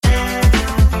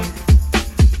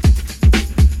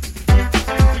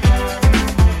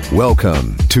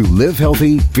Welcome to Live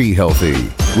Healthy, Be Healthy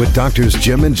with Doctors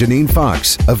Jim and Janine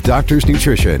Fox of Doctors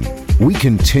Nutrition. We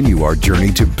continue our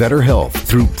journey to better health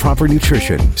through proper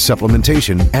nutrition,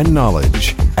 supplementation, and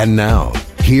knowledge. And now,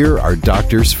 here are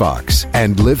Doctors Fox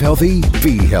and Live Healthy,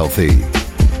 Be Healthy.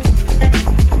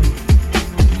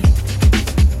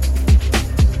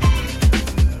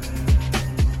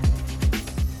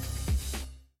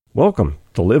 Welcome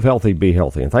to Live Healthy, Be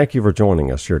Healthy, and thank you for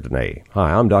joining us here today.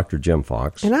 Hi, I'm Dr. Jim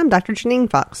Fox. And I'm Dr. Janine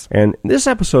Fox. And this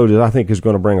episode, I think, is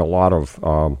going to bring a lot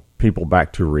of people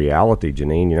back to reality,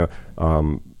 Janine. You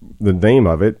know, the name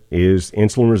of it is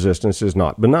Insulin Resistance is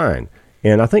Not Benign.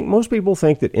 And I think most people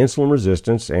think that insulin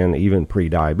resistance and even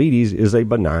prediabetes is a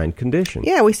benign condition.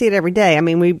 Yeah, we see it every day. I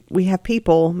mean, we have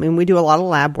people, we do a lot of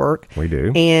lab work. We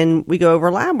do. And we go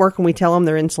over lab work and we tell them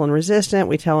they're insulin resistant.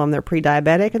 We tell them they're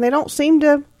pre-diabetic, and they don't seem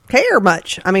to care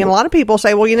much. I mean, a lot of people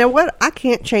say, well, you know what? I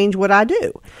can't change what I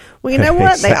do. Well, you know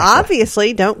what? Exactly. They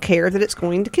obviously don't care that it's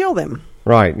going to kill them.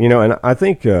 Right. You know, and I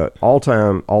think all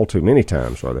too many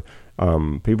times,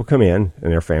 people come in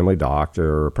and their family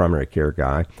doctor or primary care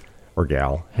guy or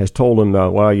gal has told them,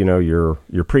 well, you know, you're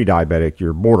pre-diabetic,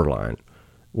 you're borderline.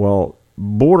 Well,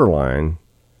 borderline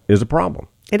is a problem.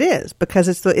 It is, because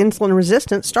it's the insulin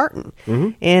resistance starting. Mm-hmm.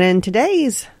 And in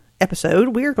today's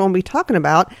episode, we are going to be talking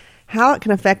about how it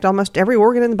can affect almost every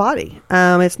organ in the body.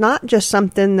 It's not just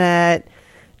something that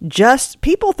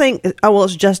people think, oh, well,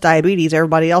 it's just diabetes.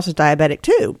 Everybody else is diabetic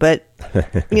too. But,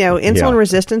 you know, insulin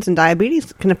resistance and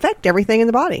diabetes can affect everything in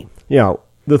the body. Yeah.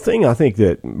 The thing I think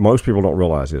that most people don't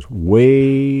realize is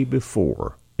way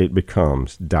before it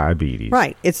becomes diabetes,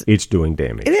 right? It's doing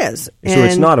damage. It is. So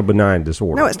it's not a benign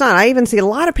disorder. No, it's not. I even see a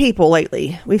lot of people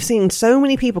lately. We've seen so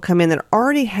many people come in that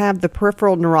already have the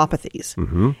peripheral neuropathies,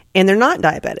 mm-hmm. and they're not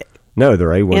diabetic. No, their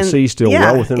A1C is still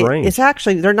well within range. It's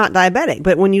actually, they're not diabetic,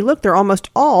 but when you look, they're almost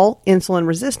all insulin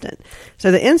resistant.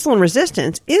 So the insulin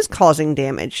resistance is causing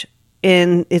damage,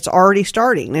 and it's already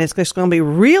starting, and it's just going to be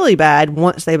really bad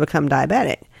once they become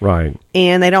diabetic. Right.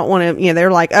 And they don't want to, they're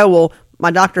like, oh, well,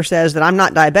 my doctor says that I'm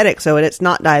not diabetic, so it's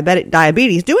not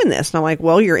diabetes doing this. And I'm like,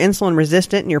 well, you're insulin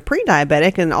resistant and you're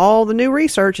pre-diabetic, and all the new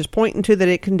research is pointing to that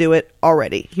it can do it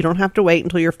already. You don't have to wait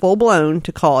until you're full blown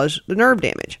to cause the nerve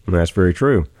damage. And that's very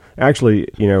true. Actually,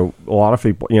 a lot of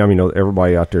people,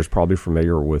 everybody out there is probably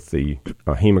familiar with the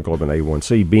hemoglobin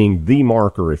A1C being the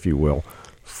marker, if you will,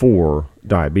 for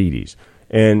diabetes.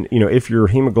 And, if your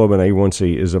hemoglobin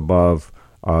A1C is above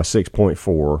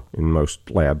 6.4 in most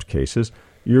lab cases,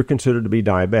 you're considered to be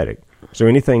diabetic. So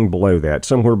anything below that,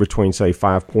 somewhere between, say,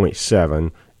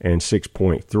 5.7 and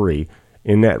 6.3,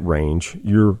 in that range,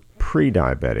 you're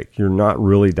pre-diabetic. You're not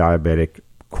really diabetic,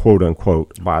 quote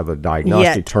unquote, by the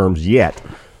diagnostic terms yet.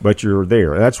 But you're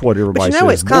there. That's what everybody says.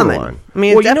 It's coming. Borderline. I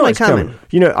mean, it's definitely coming.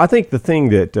 I think the thing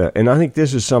that, and I think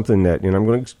this is something that, and I'm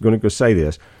going to go say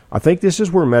this, I think this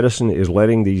is where medicine is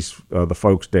letting the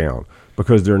folks down,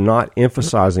 because they're not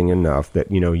emphasizing enough that,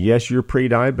 yes, you're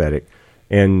pre-diabetic,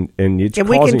 and it's and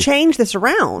we can change this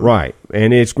around. Right.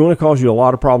 And it's going to cause you a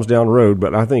lot of problems down the road.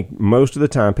 But I think most of the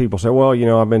time people say, well,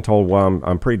 I've been told, well,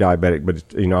 I'm pre-diabetic, but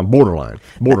I'm borderline.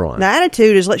 The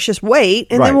attitude is, let's just wait,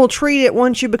 and then we'll treat it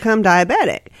once you become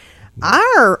diabetic.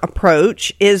 Our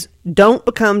approach is, don't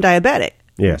become diabetic.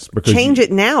 Yes. Change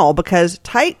it now, because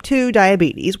type 2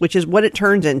 diabetes, which is what it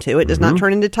turns into, it does not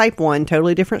turn into type 1,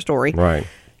 totally different story, right,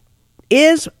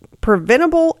 is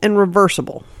preventable and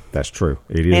reversible. That's true.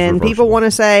 It is And reversible. People want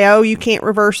to say, oh, you can't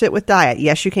reverse it with diet.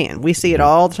 Yes, you can. We see it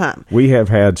all the time. We have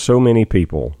had so many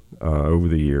people over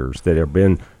the years that have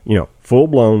been,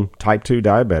 full-blown type 2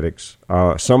 diabetics.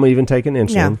 Some even taking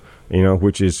insulin,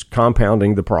 which is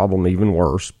compounding the problem even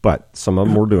worse. But some of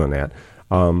them were doing that.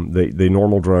 The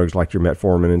normal drugs like your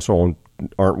metformin and so on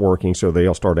aren't working, so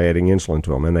they'll start adding insulin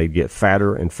to them, and they get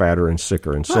fatter and fatter and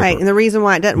sicker and sicker. Right, and the reason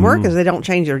why it doesn't work is they don't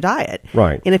change their diet.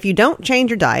 Right. And if you don't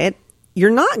change your diet, you're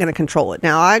not going to control it.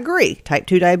 Now, I agree. Type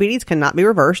 2 diabetes cannot be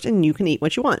reversed, and you can eat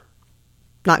what you want.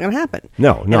 Not going to happen.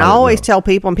 No. And I always tell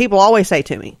people, and people always say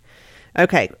to me,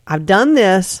 okay, I've done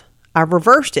this. I've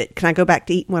reversed it. Can I go back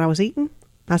to eating what I was eating?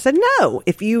 I said, no.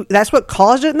 That's what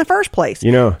caused it in the first place.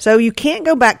 So you can't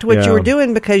go back to what you were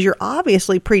doing, because you're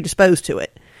obviously predisposed to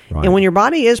it. Right. And when your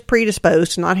body is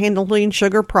predisposed to not handling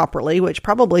sugar properly, which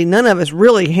probably none of us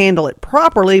really handle it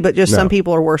properly, but just some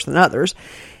people are worse than others,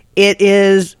 it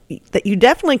is that you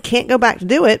definitely can't go back to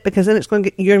do it, because then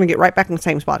you're going to get right back in the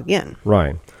same spot again.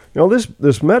 Right.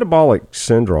 This metabolic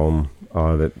syndrome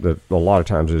that a lot of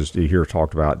times is you hear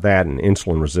talked about, that and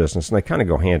insulin resistance, and they kind of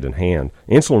go hand in hand.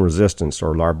 Insulin resistance,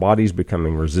 or our body's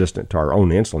becoming resistant to our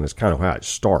own insulin, is kind of how it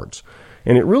starts.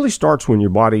 And it really starts when your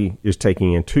body is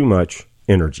taking in too much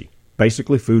energy,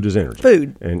 basically food is energy.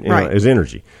 Food, and right. is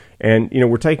energy. And,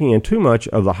 we're taking in too much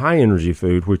of the high-energy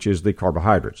food, which is the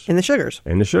carbohydrates. And the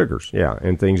sugars. Yeah,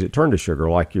 and things that turn to sugar,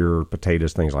 like your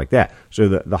potatoes, things like that. So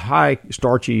the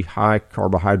high-starchy,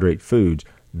 high-carbohydrate foods,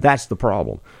 that's the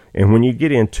problem. And when you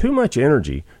get in too much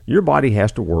energy, your body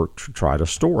has to work to try to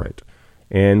store it.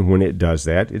 And when it does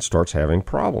that, it starts having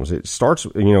problems. It starts,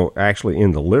 actually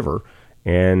in the liver,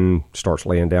 and starts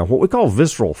laying down what we call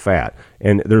visceral fat.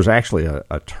 And there's actually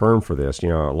a term for this. A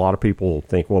lot of people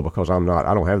think, well, because I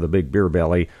don't have the big beer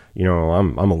belly,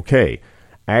 I'm okay.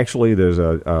 Actually, there's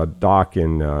a doc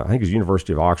in, I think it's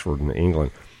University of Oxford in England,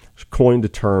 coined the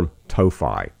term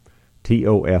TOFI,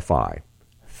 T-O-F-I,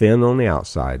 thin on the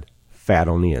outside, fat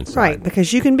on the inside. Right,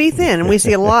 because you can be thin, and we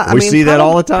see a lot. We see that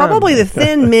all the time. Probably the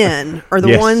thin men are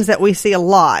the ones that we see a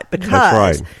lot,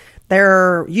 because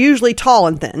they're usually tall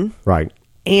and thin. Right.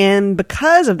 And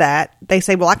because of that, they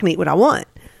say, well, I can eat what I want.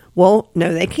 Well,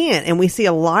 no, they can't. And we see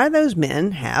a lot of those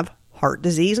men have heart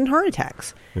disease and heart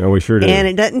attacks. We sure do. And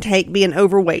it doesn't take being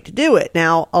overweight to do it.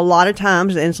 Now, a lot of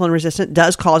times, the insulin resistant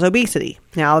does cause obesity.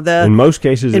 Now, in most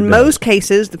cases,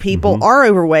 the people are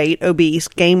overweight, obese,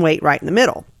 gain weight right in the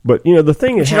middle. But, the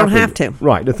thing that happens... You don't have to.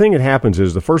 Right. The thing that happens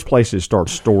is the first place it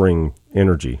starts storing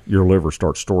energy, your liver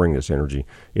starts storing this energy,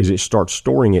 is it starts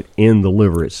storing it in the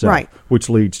liver itself. Right. Which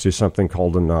leads to something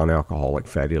called a non-alcoholic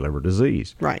fatty liver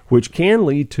disease. Right. Which can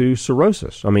lead to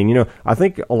cirrhosis. I mean, I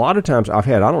think a lot of times I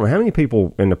don't know how many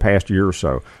people in the past year or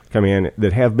so come in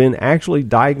that have been actually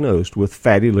diagnosed with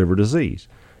fatty liver disease.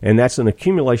 And that's an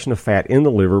accumulation of fat in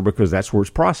the liver because that's where it's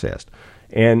processed.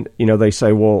 And, they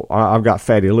say, well, I've got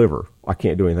fatty liver. I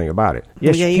can't do anything about it.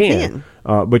 Yes, you can.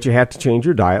 But you have to change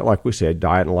your diet. Like we said,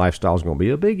 diet and lifestyle is going to be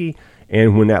a biggie.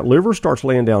 And when that liver starts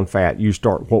laying down fat, you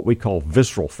start what we call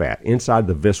visceral fat inside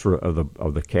the viscera of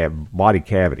the body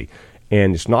cavity.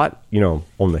 And it's not,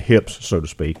 on the hips, so to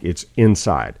speak. It's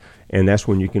inside. And that's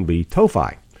when you can be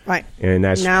TOFI. Right. And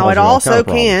that's now it also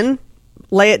can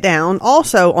lay it down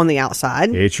also on the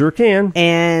outside. It sure can.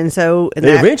 And so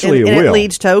eventually it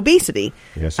leads to obesity.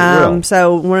 Yes, it will.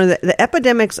 So one of the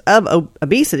epidemics of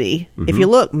obesity, if you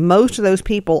look, most of those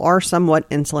people are somewhat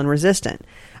insulin resistant,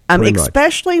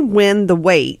 especially when the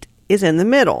weight is in the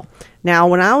middle. Now,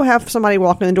 when I have somebody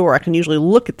walk in the door, I can usually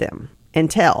look at them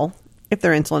and tell if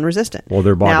they're insulin resistant. Well,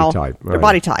 their body type. Their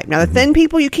body type. Now, the thin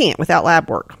people, you can't without lab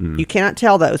work. You cannot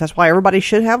tell those. That's why everybody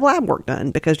should have lab work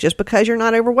done, because just because you're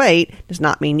not overweight does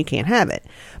not mean you can't have it.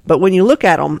 But when you look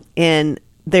at them, and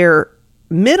their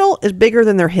middle is bigger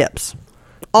than their hips,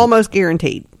 almost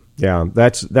guaranteed. Yeah,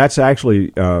 that's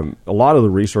actually a lot of the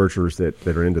researchers that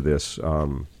are into this,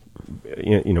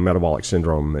 metabolic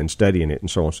syndrome and studying it and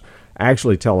so on,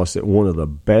 actually tell us that one of the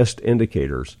best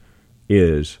indicators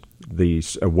is the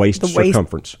waist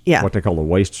circumference. Yeah. What they call the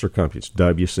waist circumference,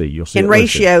 WC. You'll see in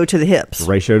ratio to the hips.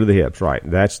 Ratio to the hips, right.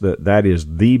 That is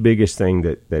the biggest thing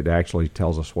that actually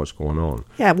tells us what's going on.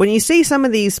 Yeah, when you see some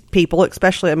of these people,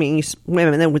 especially,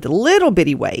 women with the little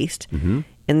bitty waist and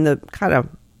the kind of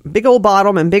big old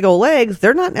bottom and big old legs,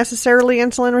 they're not necessarily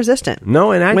insulin resistant.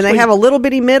 No, and actually, when they have a little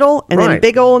bitty middle and then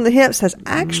big old in the hips, has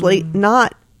actually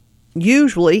not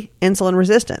usually insulin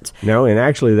resistance. No, and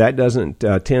actually that doesn't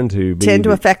tend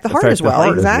to affect the heart as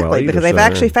well. Exactly, because they've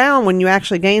actually found when you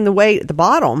actually gain the weight at the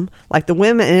bottom, like the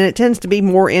women, and it tends to be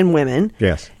more in women.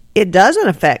 Yes, it doesn't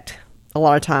affect a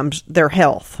lot of times their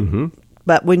health.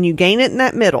 But when you gain it in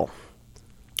that middle,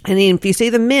 and then if you see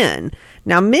the men,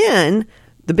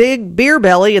 the big beer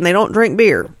belly, and they don't drink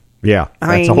beer. Yeah,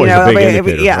 that's always a big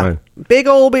indicator. Yeah, right. Big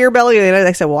old beer belly.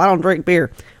 They say, well, I don't drink beer.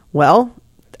 Well,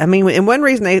 and one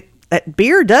reason that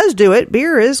beer does do it.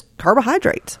 Beer is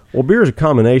carbohydrates. Well, beer is a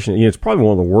combination. It's probably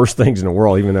one of the worst things in the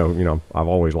world, even though, I've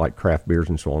always liked craft beers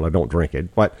and so on. I don't drink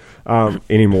it, but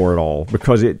anymore at all,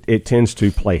 because it tends to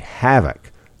play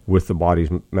havoc with the body's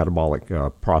metabolic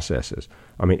processes.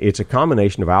 It's a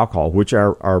combination of alcohol, which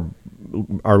our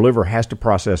liver has to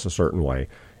process a certain way,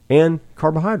 and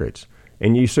carbohydrates.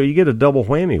 And so you get a double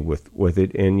whammy with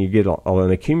it, and you get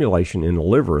an accumulation in the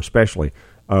liver, especially,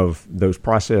 of those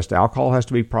processed. Alcohol has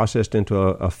to be processed into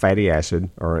a fatty acid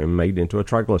or made into a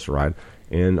triglyceride,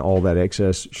 and all that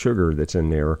excess sugar that's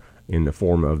in there in the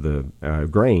form of the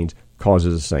grains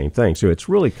causes the same thing. So it's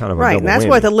really kind of a double and that's whammy.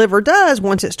 what the liver does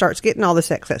once it starts getting all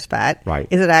this excess fat. Right.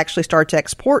 Is it actually starts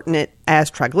exporting it as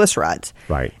triglycerides.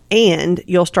 Right. And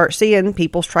you'll start seeing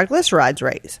people's triglycerides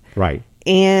raise. Right.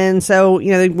 And so,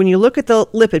 when you look at the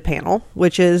lipid panel,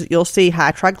 which is, you'll see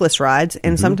high triglycerides,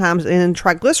 and sometimes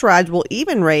triglycerides will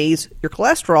even raise your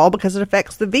cholesterol because it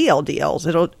affects the VLDLs.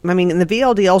 And the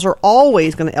VLDLs are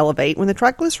always going to elevate when the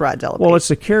triglycerides elevate. Well, it's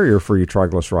a carrier for your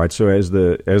triglycerides. So as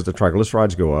the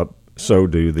triglycerides go up, so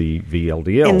do the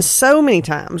VLDL. And so many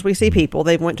times we see people,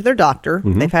 they've went to their doctor,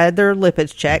 they've had their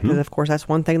lipids checked, because of course that's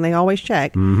one thing they always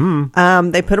check.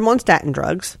 They put them on statin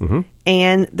drugs,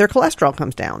 and their cholesterol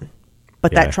comes down.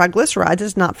 But that triglycerides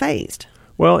is not phased.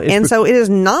 Well, so it is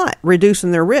not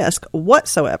reducing their risk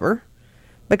whatsoever,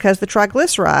 because the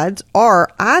triglycerides are,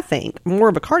 I think, more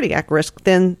of a cardiac risk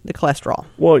than the cholesterol.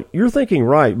 Well, you're thinking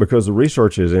right, because the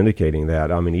research is indicating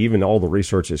that. I mean, even all the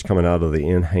research that's coming out of the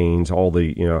NHANES, all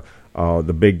the,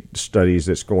 the big studies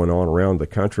that's going on around the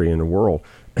country and the world,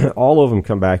 all of them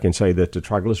come back and say that the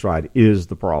triglyceride is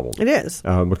the problem. It is.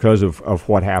 Because of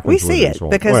what happens we with see it, insulin.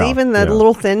 because even the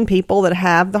little thin people that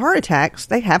have the heart attacks,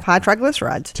 they have high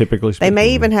triglycerides. Typically speaking. They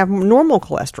may even have normal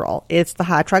cholesterol. It's the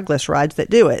high triglycerides that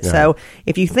do it. So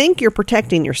if you think you're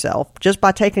protecting yourself just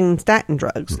by taking statin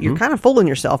drugs, you're kind of fooling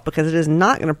yourself, because it is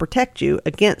not going to protect you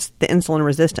against the insulin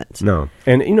resistance. No.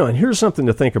 And, and here's something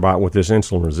to think about with this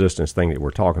insulin resistance thing that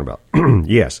we're talking about.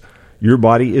 Yes. Your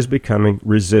body is becoming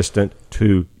resistant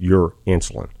to your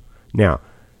insulin. Now,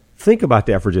 think about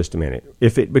that for just a minute.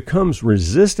 If it becomes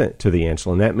resistant to the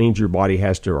insulin, that means your body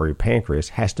has to, or your pancreas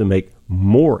has to make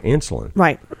more insulin.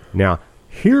 Right. Now,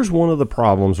 here's one of the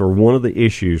problems, or one of the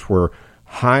issues where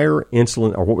higher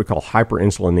insulin, or what we call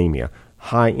hyperinsulinemia,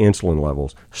 high insulin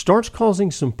levels, starts causing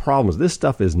some problems. This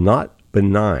stuff is not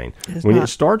benign. When it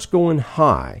starts going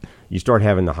high, you start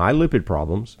having the high lipid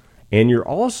problems, and you're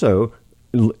also...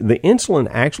 The insulin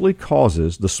actually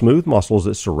causes the smooth muscles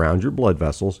that surround your blood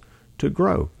vessels to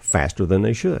grow faster than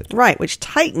they should. Right, which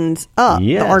tightens up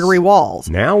the artery walls.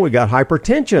 Now we got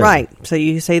hypertension. Right, so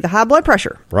you see the high blood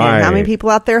pressure. Right. And how many people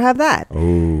out there have that?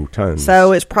 Oh, tons.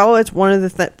 So it's one of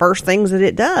the first things that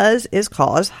it does is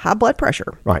cause high blood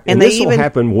pressure. Right, and this will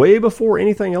happen way before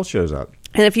anything else shows up.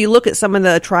 And if you look at some of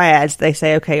the triads, they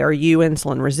say, okay, are you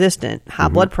insulin resistant? High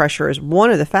blood pressure is one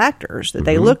of the factors that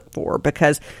they look for,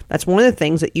 because that's one of the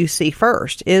things that you see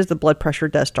first is the blood pressure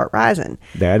does start rising.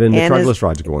 That and the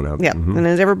triglycerides going up. Yeah. And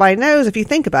as everybody knows, if you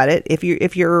think about it, if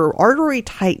your artery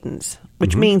tightens,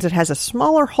 which means it has a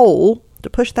smaller hole to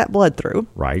push that blood through.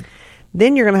 Right.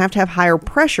 Then you're going to have higher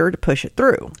pressure to push it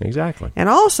through. Exactly. And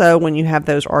also, when you have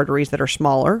those arteries that are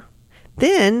smaller,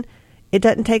 then it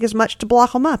doesn't take as much to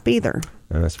block them up either.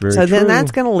 That's very true. So then true.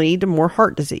 that's going to lead to more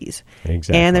heart disease.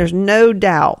 Exactly. And there's no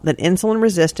doubt that insulin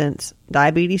resistance,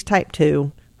 diabetes type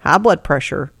 2, high blood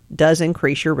pressure does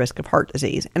increase your risk of heart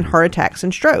disease and heart attacks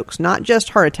and strokes. Not just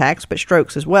heart attacks, but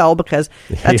strokes as well, because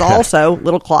that's also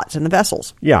little clots in the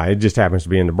vessels. Yeah, it just happens to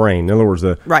be in the brain. In other words,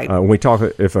 when we talk,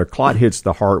 if a clot hits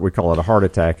the heart, we call it a heart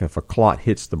attack. If a clot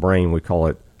hits the brain, we call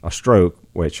it a stroke.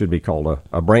 Well, it should be called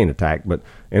a brain attack,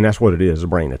 and that's what it is, a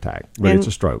brain attack. But it's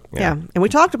a stroke. Yeah. And we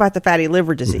talked about the fatty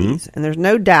liver disease, and there's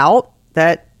no doubt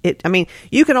that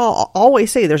you can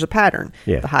always see there's a pattern.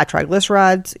 Yeah. The high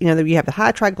triglycerides, you have the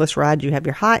high triglycerides, you have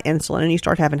your high insulin, and you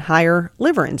start having higher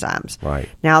liver enzymes. Right.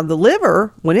 Now, the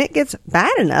liver, when it gets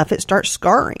bad enough, it starts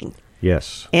scarring.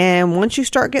 Yes. And once you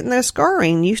start getting that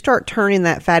scarring, you start turning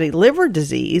that fatty liver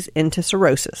disease into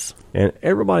cirrhosis. And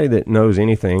everybody that knows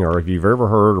anything, or if you've ever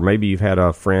heard, or maybe you've had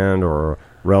a friend or a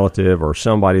relative or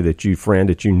somebody that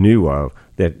you knew of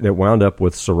that wound up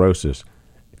with cirrhosis,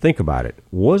 think about it.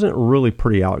 Wasn't really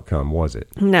pretty outcome, was it?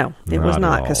 No, it was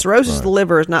not. Because cirrhosis of the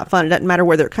liver is not fun. It doesn't matter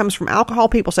whether it comes from alcohol.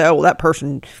 People say, oh, well, that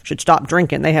person should stop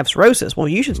drinking. They have cirrhosis. Well,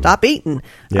 you should stop eating.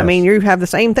 Yes. I mean, you have the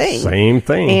same thing. Same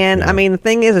thing. And, I mean, the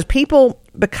thing is people,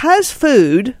 because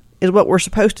food is what we're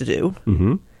supposed to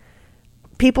do,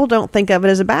 people don't think of it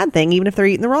as a bad thing, even if they're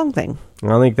eating the wrong thing.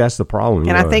 I think that's the problem.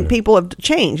 And I think people have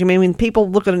changed. I mean, when people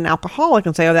look at an alcoholic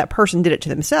and say, oh, that person did it to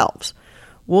themselves.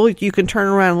 Well, you can turn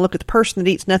around and look at the person that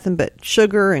eats nothing but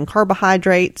sugar and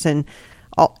carbohydrates, and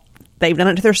they've done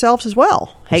it to themselves as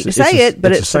well. Hate to say it,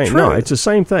 but it's the truth. No, it's the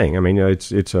same thing. I mean,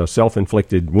 it's a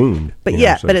self-inflicted wound. But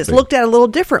but it's looked at a little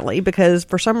differently, because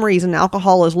for some reason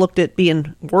alcohol is looked at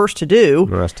being worse to do.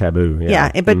 Well, that's taboo.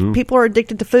 Yeah, but people are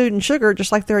addicted to food and sugar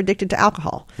just like they're addicted to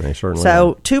alcohol. They certainly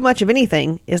are. Too much of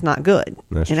anything is not good.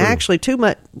 That's and true. Actually, too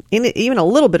much, even a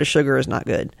little bit of sugar is not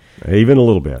good. Even a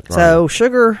little bit. Right. So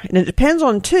sugar, and it depends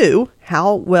on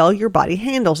how well your body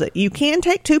handles it. You can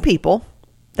take two people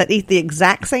that eat the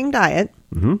exact same diet,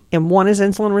 and one is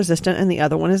insulin resistant and the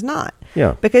other one is not.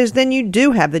 Yeah. Because then you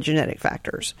do have the genetic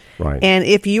factors. Right. And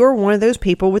if you are one of those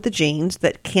people with the genes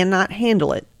that cannot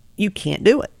handle it, you can't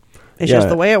do it. It's just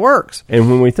the way it works. And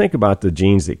when we think about the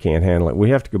genes that can't handle it, we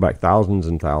have to go back thousands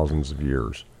and thousands of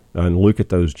years and look at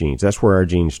those genes. That's where our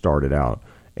genes started out.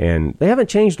 And they haven't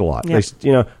changed a lot.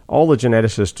 Yeah. All the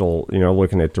geneticists will,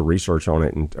 looking at the research on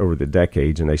it and over the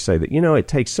decades, and they say that, it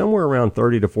takes somewhere around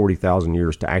 30 to 40,000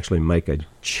 years to actually make a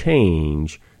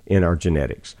change in our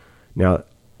genetics. Now,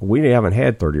 we haven't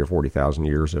had 30 or 40,000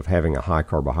 years of having a high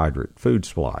carbohydrate food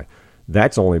supply.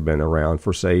 That's only been around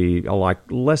for, say, like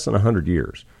less than 100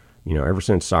 years. Ever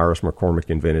since Cyrus McCormick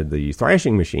invented the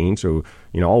thrashing machine, so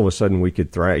all of a sudden we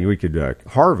could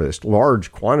harvest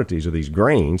large quantities of these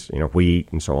grains, wheat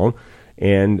and so on.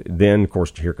 And then, of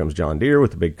course, here comes John Deere with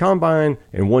the big combine,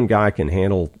 and one guy can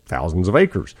handle thousands of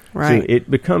acres. Right. So it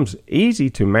becomes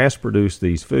easy to mass produce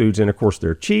these foods, and of course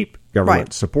they're cheap.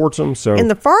 Government supports them. So, and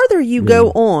the farther you go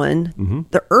on,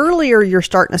 the earlier you're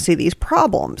starting to see these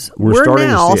problems. We're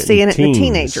now seeing it in the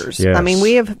teenagers. Yes.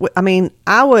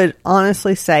 I would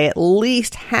honestly say at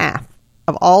least half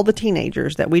of all the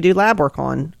teenagers that we do lab work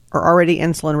on are already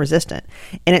insulin resistant.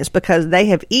 And it's because they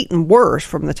have eaten worse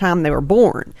from the time they were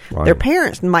born. Right. Their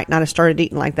parents might not have started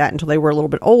eating like that until they were a little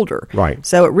bit older. Right.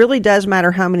 So it really does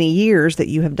matter how many years that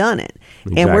you have done it.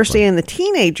 Exactly. And we're seeing the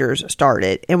teenagers start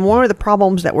it. And one of the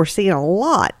problems that we're seeing a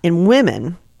lot in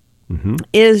women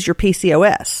is your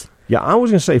PCOS. Yeah, I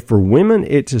was going to say for women,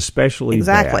 it's especially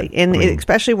bad. And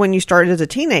especially when you started as a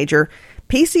teenager,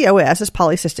 PCOS is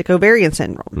polycystic ovarian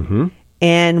syndrome.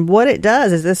 And what it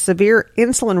does is this severe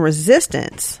insulin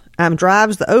resistance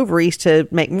drives the ovaries to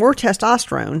make more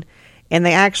testosterone, and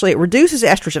it reduces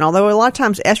estrogen. Although a lot of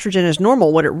times estrogen is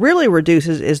normal, what it really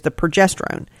reduces is the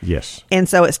progesterone. Yes. And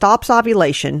so it stops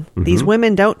ovulation. These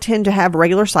women don't tend to have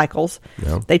regular cycles.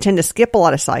 No. They tend to skip a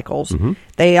lot of cycles.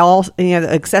 They all,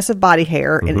 excessive body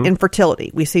hair and infertility.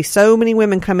 We see so many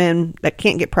women come in that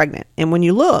can't get pregnant. And when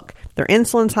you look, their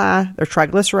insulin's high, their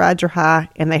triglycerides are high,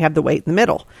 and they have the weight in the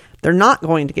middle. They're not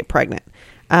going to get pregnant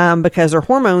because their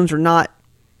hormones are not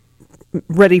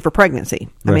ready for pregnancy.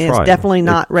 It's definitely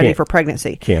not ready for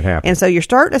pregnancy. Can't happen. And so you're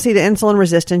starting to see the insulin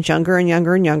resistance younger and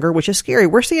younger and younger, which is scary.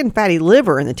 We're seeing fatty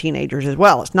liver in the teenagers as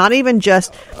well. It's not even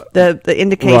just the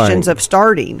indications of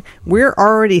starting. We're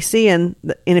already seeing,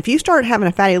 and if you start having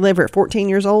a fatty liver at 14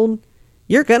 years old,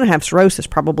 you're going to have cirrhosis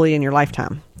probably in your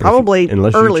lifetime. Probably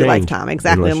early lifetime,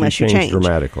 exactly, unless you change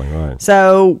dramatically, right.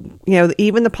 So,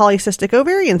 even the polycystic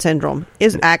ovarian syndrome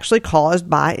is actually caused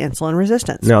by insulin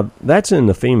resistance. Now, that's in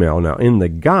the female. Now, in the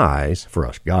guys, for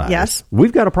us guys, yes,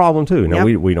 we've got a problem too. Now,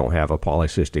 we don't have a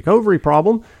polycystic ovary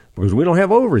problem because we don't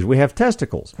have ovaries. We have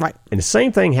testicles. Right. And the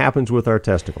same thing happens with our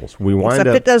testicles. Except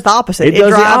it does the opposite. It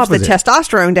drives the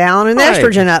testosterone down and the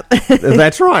estrogen up.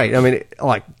 That's right.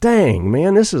 Dang,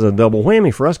 man, this is a double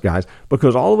whammy for us guys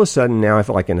because all of a sudden now I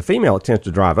feel like in the female it tends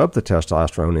to drive up the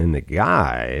testosterone. In the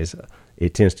guys,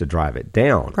 it tends to drive it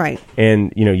down. Right.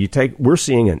 And, we're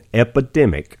seeing an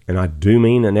epidemic, and I do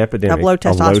mean an epidemic of low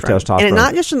testosterone. And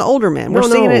not just in the older men. We're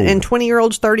seeing it in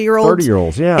 20-year-olds, 30-year-olds.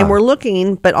 30-year-olds, yeah. And we're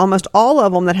looking, but almost all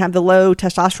of them that have the low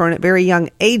testosterone at very young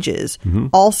ages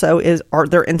also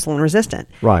they're insulin resistant.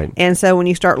 Right. And so when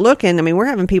you start looking, we're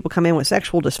having people come in with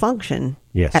sexual dysfunction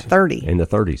at 30. In the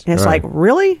 30s. And it's like,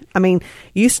 really? You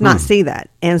used to not see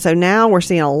that. And so now we're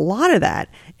seeing a lot of that.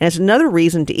 And it's another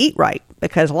reason to eat right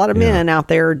because a lot of men out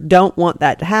there don't want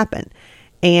that to happen.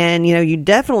 And, you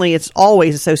definitely, it's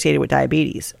always associated with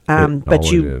diabetes. But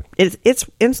it's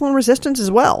insulin resistance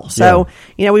as well. So,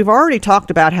 we've already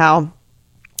talked about how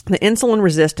the insulin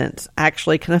resistance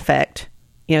actually can affect,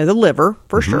 the liver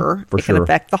for sure. It can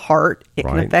affect the heart. It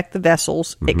can affect the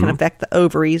vessels. It can affect the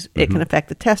ovaries. It can affect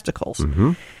the testicles.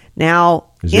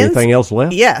 Now, is there anything else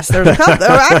left? Yes, there's a couple.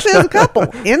 Actually, there's a couple.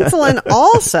 Insulin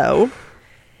also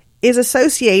is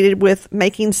associated with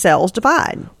making cells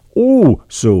divide. Oh,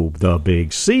 so the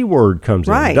big C word comes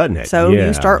in, doesn't it? So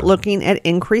you start looking at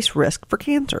increased risk for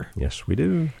cancer. Yes, we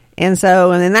do. And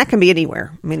then that can be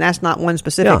anywhere. That's not one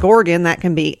specific organ. That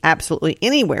can be absolutely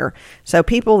anywhere. So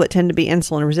people that tend to be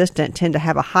insulin resistant tend to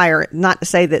have a higher, not to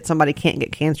say that somebody can't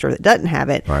get cancer that doesn't have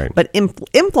it, but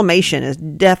inflammation is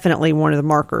definitely one of the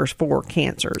markers for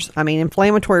cancers.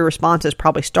 Inflammatory responses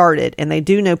probably started, and they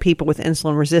do know people with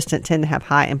insulin resistant tend to have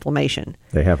high inflammation.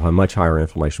 They have much higher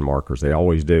inflammation markers. They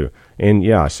always do. And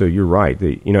so you're right.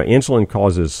 Insulin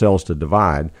causes cells to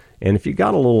divide. And if you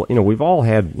got a little, we've all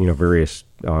had, various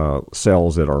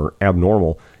cells that are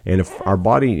abnormal. And if our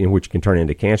body, which can turn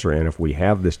into cancer, and if we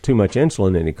have this too much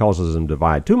insulin and it causes them to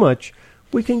divide too much,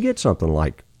 we can get something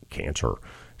like cancer.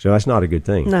 So that's not a good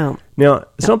thing. No. Now,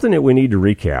 something that we need to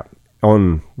recap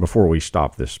on before we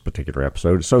stop this particular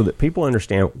episode so that people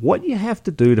understand what you have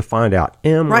to do to find out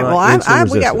insulin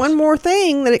resistance. We got one more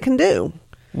thing that it can do.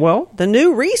 Well, the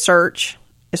new research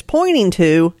is pointing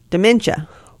to dementia.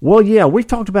 Well, yeah, we've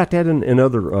talked about that in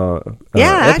other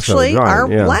actually, our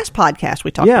last podcast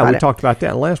we talked about it. Yeah, we talked about that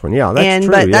in the last one. Yeah, that's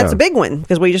true. But that's a big one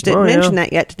because we just didn't mention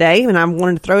that yet today, and I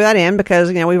wanted to throw that in because,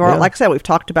 we've already, like I said, we've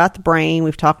talked about the brain,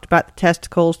 we've talked about the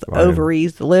testicles, the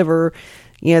ovaries, the liver,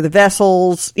 the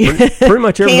vessels, pretty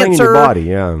much everything cancer. in your body.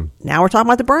 Yeah. Now we're talking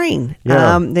about the brain.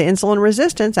 Yeah. The insulin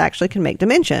resistance actually can make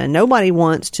dementia, and nobody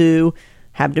wants to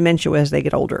have dementia as they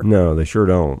get older. No, they sure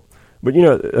don't. But,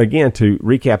 again, to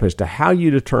recap as to how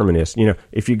you determine this,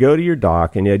 if you go to your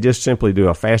doc and you just simply do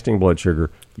a fasting blood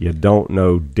sugar, you don't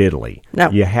know diddly.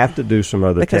 No. You have to do some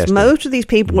other testing. Because most of these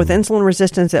people with insulin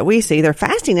resistance that we see, their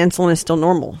fasting insulin is still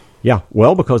normal. Yeah,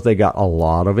 well, because they got a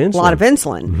lot of insulin. A lot of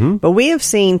insulin. But we have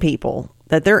seen people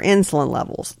that their insulin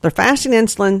levels, their fasting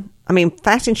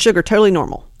sugar, totally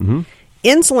normal.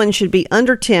 Insulin should be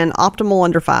under 10, optimal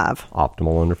under 5.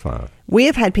 Optimal under 5. We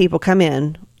have had people come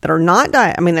in that are not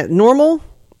that normal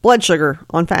blood sugar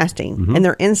on fasting, and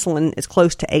their insulin is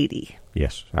close to 80.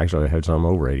 Yes, actually, I had some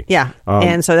over 80. Yeah,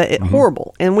 and so it's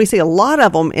horrible. And we see a lot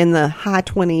of them in the high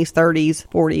 20s, 30s,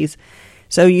 40s.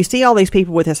 So you see all these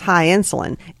people with this high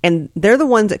insulin, and they're the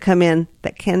ones that come in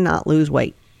that cannot lose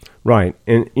weight. Right,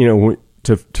 and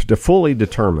to fully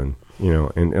determine,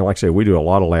 and like I say, we do a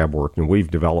lot of lab work, and we've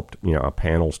developed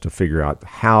panels to figure out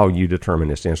how you determine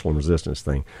this insulin resistance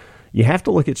thing. You have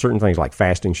to look at certain things like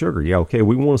fasting sugar. Yeah, okay,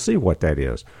 we want to see what that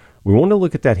is. We want to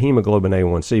look at that hemoglobin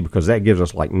A1C because that gives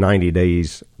us like 90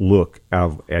 days look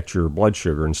at your blood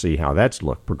sugar and see how that's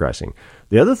progressing.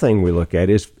 The other thing we look at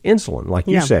is insulin, like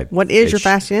you said. What is your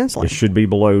fasting insulin? It should be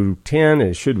below 10.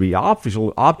 It should be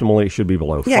optimally, it should be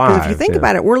below 5. Yeah, because if you think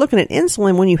about it, we're looking at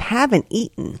insulin when you haven't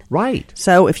eaten. Right.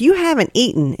 So if you haven't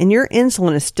eaten and your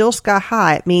insulin is still sky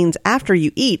high, it means after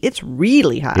you eat, it's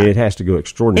really high. It has to go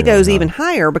extraordinarily It goes high. even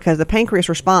higher because the pancreas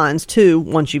responds to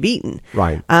once you've eaten.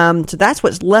 Right. So that's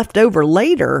what's left over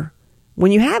later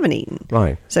when you haven't eaten.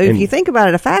 Right. So if you think about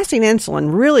it, a fasting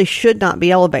insulin really should not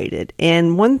be elevated.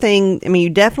 And one thing, you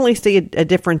definitely see a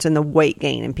difference in the weight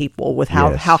gain in people with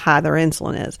how high their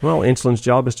insulin is. Well, insulin's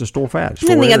job is to store fat.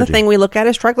 And the other thing we look at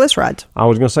is triglycerides. I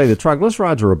was going to say the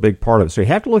triglycerides are a big part of it. So you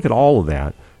have to look at all of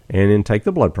that and then take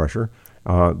the blood pressure.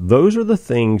 Those are the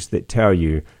things that tell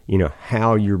you,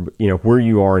 how you're, where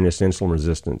you are in this insulin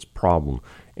resistance problem.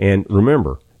 And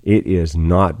remember, it is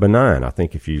not benign. I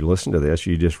think if you listen to this,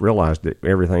 you just realize that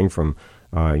everything from,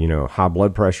 high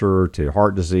blood pressure to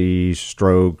heart disease,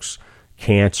 strokes,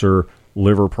 cancer,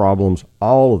 liver problems,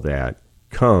 all of that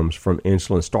comes from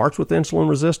insulin, starts with insulin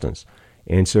resistance.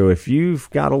 And so if you've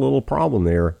got a little problem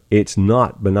there, it's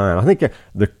not benign. I think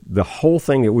the whole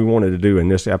thing that we wanted to do in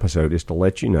this episode is to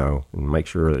let you know and make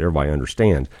sure that everybody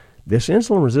understands this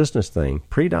insulin resistance thing,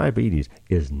 prediabetes,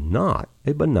 is not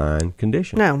a benign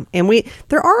condition. No. And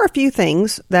there are a few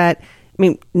things that,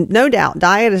 no doubt,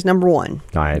 diet is number one.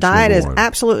 Diet is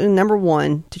absolutely number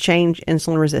one to change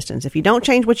insulin resistance. If you don't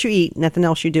change what you eat, nothing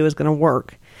else you do is going to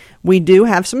work. We do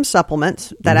have some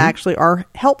supplements that actually are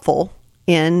helpful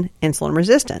in insulin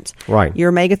resistance. Right. Your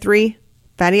omega-3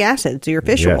 fatty acids, your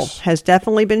fish oil, has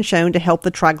definitely been shown to help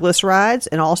the triglycerides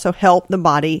and also help the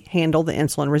body handle the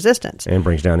insulin resistance. And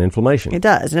brings down inflammation. It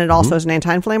does. And it also is an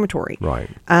anti-inflammatory. Right.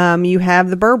 You have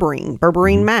the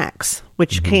berberine max,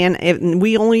 which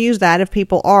we only use that if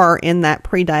people are in that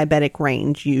pre-diabetic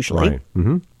range usually. Right.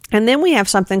 Mm-hmm. And then we have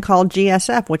something called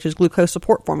GSF, which is glucose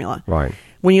support formula. Right.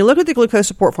 When you look at the glucose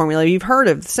support formula, you've heard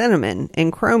of cinnamon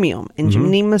and chromium and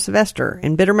Gymnema sylvester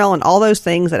and bitter melon, all those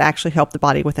things that actually help the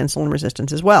body with insulin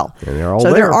resistance as well. And they're all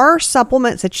so there. There are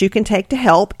supplements that you can take to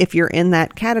help if you're in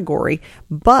that category,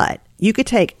 but you could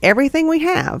take everything we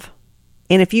have,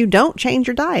 and if you don't change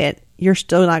your diet, you're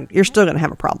still going to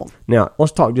have a problem. Now,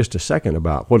 let's talk just a second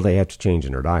about what do they have to change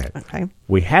in their diet. Okay.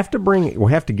 We have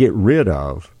to get rid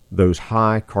of those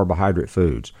high carbohydrate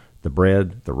foods. The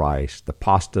bread, the rice, the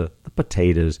pasta, the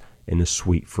potatoes, and the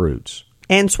sweet fruits.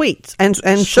 And sweets, and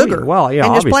sugar. Well, yeah,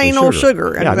 and just plain old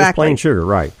sugar. Yeah, just plain sugar,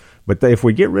 right. But if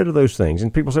we get rid of those things,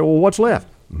 and people say, well, what's left?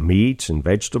 Meats and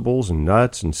vegetables and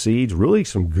nuts and seeds, really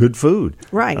some good food.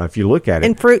 Right. If you look at it.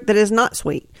 And fruit that is not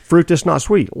sweet. Fruit that's not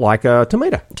sweet, like a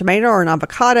tomato. Tomato or an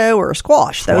avocado or a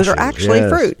squash. Those are actually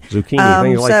fruit. Zucchini,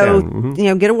 things like that.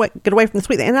 So, get away from the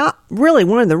sweet. And really,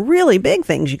 one of the really big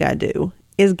things you got to do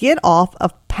is get off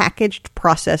of packaged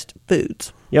processed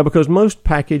foods. Yeah, because most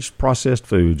packaged processed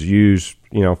foods use,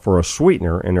 for a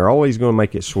sweetener, and they're always going to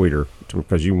make it sweeter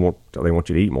because they want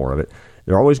you to eat more of it.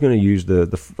 They're always going to use the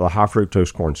high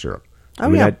fructose corn syrup.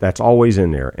 That's always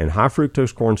in there. And high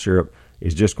fructose corn syrup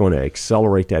is just going to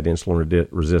accelerate that insulin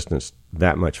resistance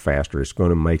that much faster. It's going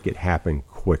to make it happen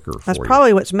quicker for you. That's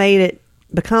probably what's made it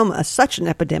become such an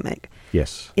epidemic.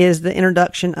 Yes. Is the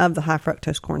introduction of the high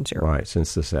fructose corn syrup. Right,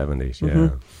 since the 70s,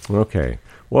 yeah. Okay.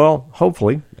 Well,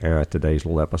 hopefully, today's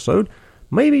little episode,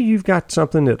 maybe you've got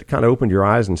something that kind of opened your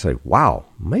eyes and say, wow,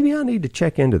 maybe I need to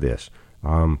check into this.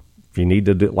 If you need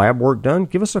the lab work done,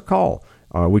 give us a call.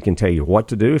 We can tell you what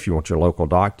to do. If you want your local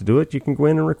doc to do it, you can go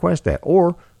in and request that.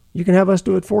 Or you can have us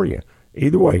do it for you.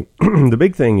 Either way, the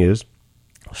big thing is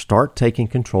start taking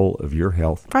control of your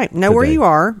health. Right. Know where you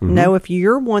are. Know if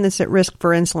you're one that's at risk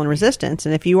for insulin resistance.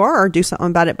 And if you are, do something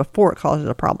about it before it causes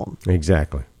a problem.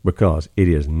 Exactly. Because it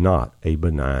is not a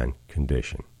benign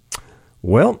condition.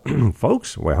 Well,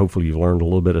 folks, hopefully you've learned a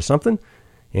little bit of something.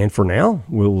 And for now,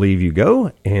 we'll leave you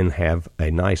go and have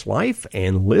a nice life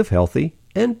and live healthy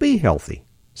and be healthy.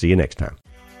 See you next time.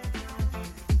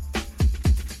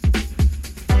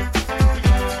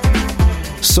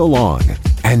 So long,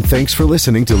 and thanks for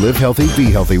listening to Live Healthy,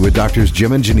 Be Healthy with Doctors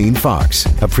Jim and Janine Fox,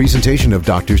 a presentation of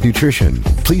Doctors Nutrition.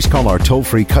 Please call our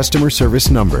toll-free customer service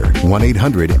number,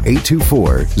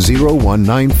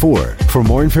 1-800-824-0194, for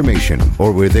more information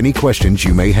or with any questions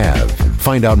you may have.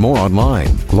 Find out more online.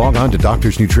 Log on to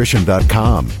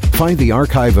doctorsnutrition.com. Find the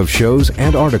archive of shows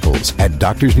and articles at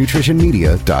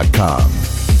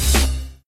doctorsnutritionmedia.com.